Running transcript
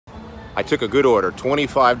I took a good order,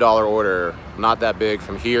 $25 order, not that big,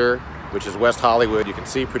 from here, which is West Hollywood. You can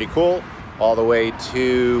see, pretty cool, all the way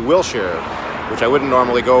to Wilshire, which I wouldn't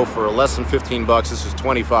normally go for less than 15 bucks. This is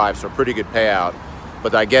 25, so a pretty good payout.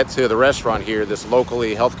 But I get to the restaurant here, this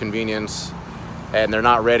locally health convenience, and they're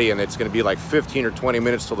not ready, and it's gonna be like 15 or 20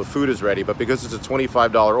 minutes till the food is ready. But because it's a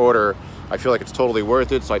 $25 order, I feel like it's totally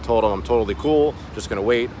worth it. So I told them I'm totally cool, just gonna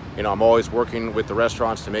wait. You know, I'm always working with the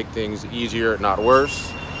restaurants to make things easier, not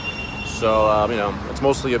worse. So, you know, it's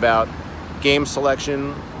mostly about game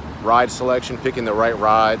selection, ride selection, picking the right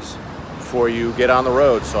rides before you get on the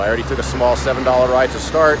road. So I already took a small $7 ride to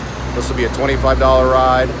start. This will be a $25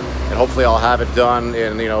 ride, and hopefully I'll have it done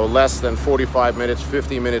in, you know, less than 45 minutes,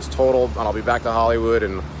 50 minutes total, and I'll be back to Hollywood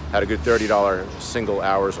and had a good $30 single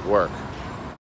hours of work.